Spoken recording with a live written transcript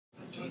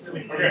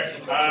Okay,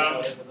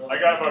 I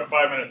got about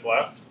 5 minutes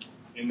left.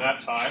 In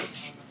that time,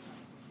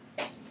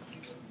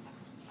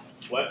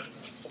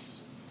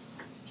 let's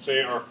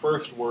say our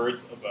first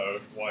words about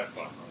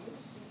Wi-Fi.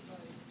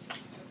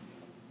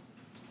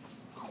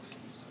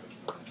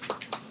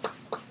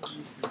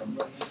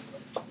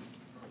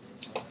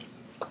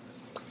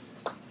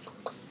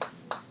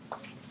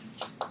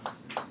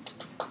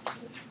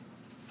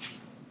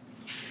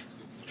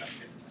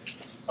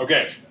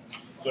 Okay,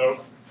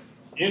 so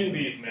in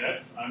these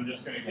minutes, I'm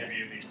just going to give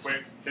you the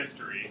quick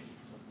history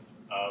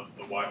of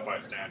the Wi-Fi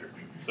standard.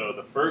 So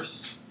the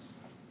first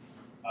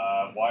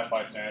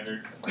Wi-Fi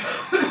standard,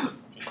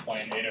 just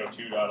plain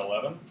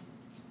 802.11,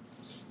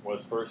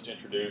 was first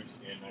introduced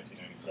in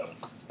 1997.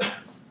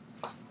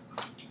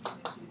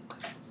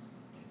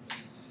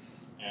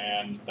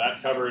 And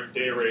that covered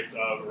data rates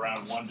of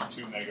around 1 to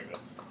 2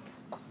 megabits.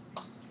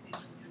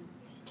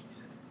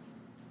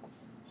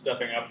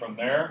 Stepping up from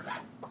there,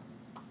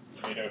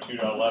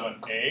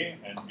 802.11a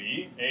and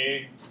B.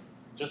 A,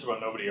 just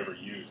about nobody ever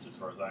used as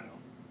far as I know.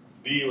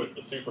 B was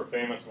the super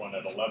famous one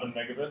at 11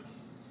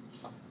 megabits.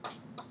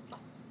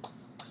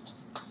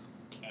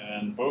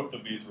 And both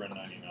of these were in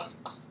 99.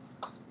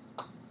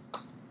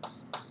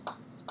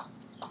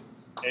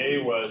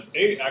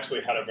 A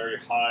actually had a very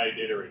high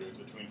data rate. It was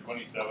between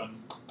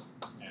 27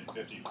 and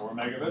 54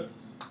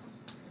 megabits.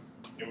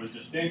 It was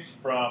distinct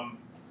from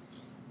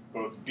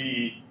both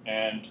B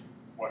and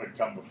what had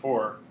come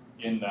before,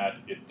 in that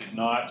it did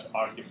not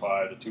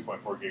occupy the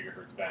 2.4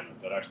 gigahertz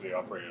bandwidth. That actually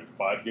operated at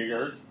 5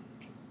 gigahertz.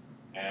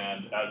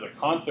 And as a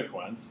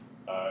consequence,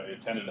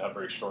 it tended to have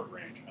very short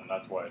range, and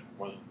that's why it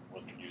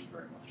wasn't used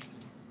very much.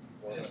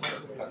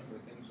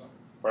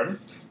 Pardon?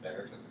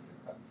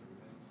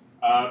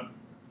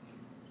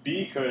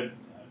 B could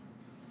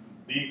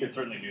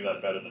certainly do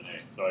that better than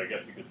A, so I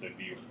guess you could say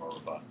B was more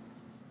robust.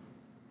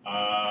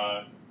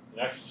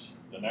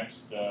 The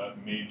next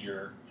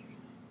major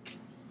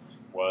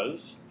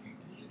was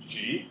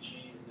G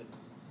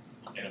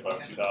in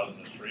about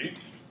 2003.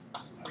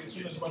 I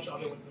assume there's a bunch of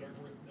other ones that are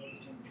worth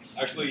noticing.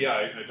 Actually, yeah,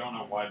 I don't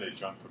know why they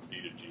jumped from B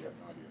to G. I have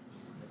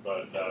no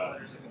idea.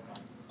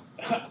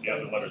 But yeah,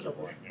 the letters are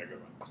boring. Yeah,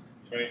 good one.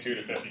 22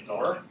 to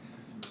 54.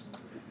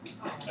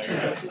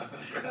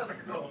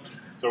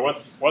 So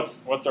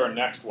what's our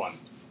next one?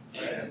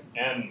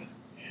 N.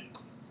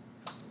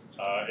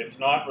 It's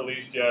not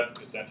released yet.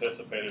 It's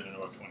anticipated in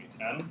about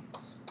 2010,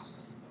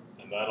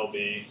 and that'll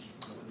be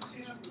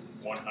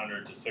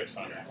 100 to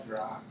 600.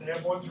 They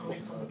have ones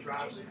released on the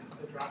drafts.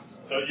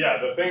 So yeah,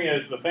 the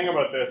thing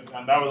about this,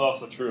 and that was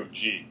also true of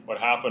G. What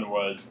happened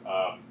was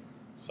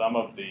some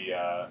of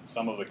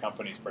the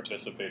companies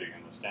participating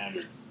in the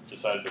standard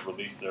decided to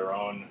release their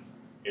own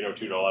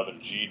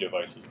 802.11g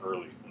devices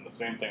early, and the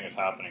same thing is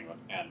happening with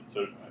N.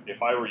 So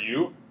if I were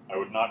you, I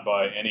would not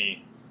buy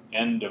any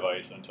N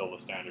device until the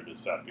standard is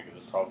set, because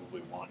it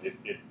probably won't.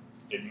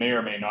 It may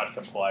or may not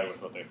comply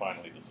with what they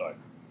finally decide.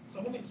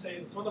 Some of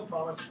them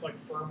promise like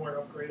firmware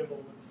upgradable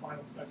when the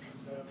final spec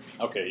comes out.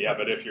 Okay, yeah,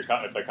 but if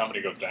the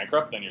company goes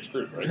bankrupt, then you're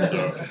screwed, right?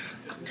 So,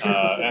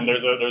 and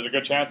there's a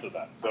good chance of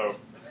that. So,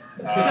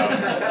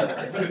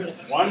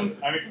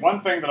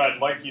 one thing that I'd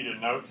like you to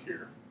note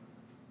here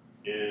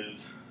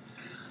is,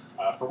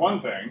 for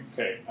one thing,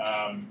 okay,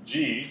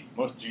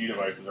 most G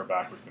devices are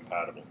backward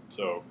compatible.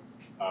 So,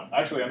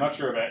 actually, I'm not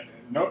sure if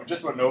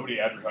just about nobody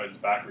advertises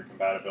backward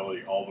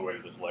compatibility all the way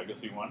to this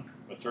legacy one,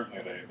 but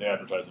certainly they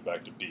advertise it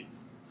back to B.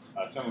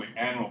 Similarly,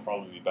 N will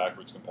probably be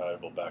backwards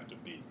compatible back to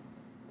B.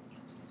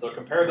 So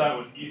compare that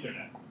with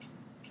Ethernet.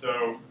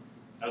 So,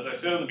 as I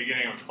said at the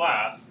beginning of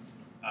class,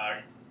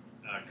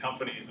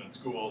 companies and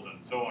schools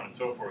and so on and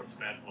so forth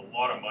spent a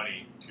lot of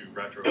money to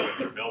retrofit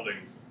their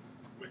buildings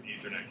with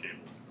Ethernet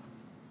cables.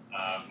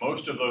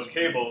 Most of those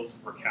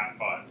cables were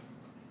Cat5.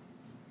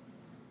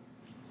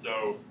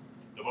 So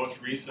the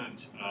most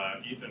recent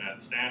Ethernet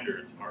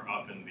standards are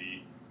up in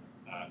the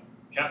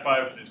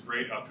Cat5 is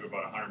great up to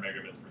about 100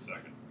 megabits per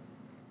second.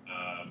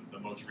 The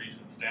most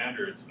recent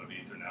standards of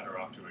Ethernet are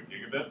up to a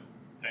gigabit,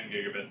 10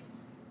 gigabits.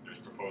 There's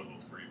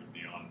proposals for even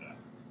beyond that.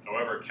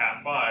 However,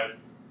 Cat5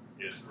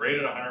 is great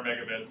at 100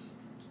 megabits,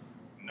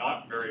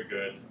 not very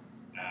good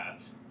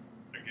at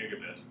a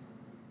gigabit,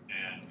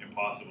 and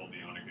impossible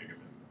beyond a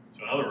gigabit.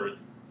 So in other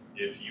words,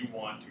 if you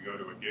want to go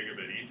to a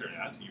gigabit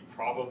Ethernet, you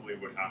probably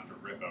would have to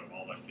rip out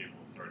all that cable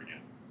and start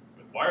again.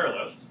 With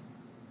wireless,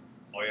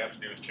 all you have to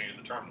do is change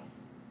the terminals.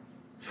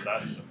 So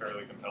that's a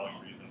fairly compelling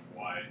reason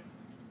why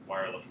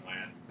wireless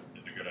LAN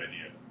is a good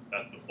idea.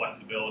 That's the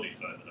flexibility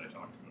side that I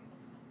talked about.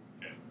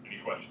 Okay, any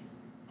questions?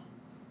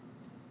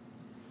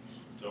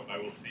 So I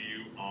will see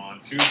you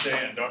on Tuesday,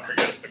 and don't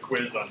forget it's the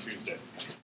quiz on Tuesday.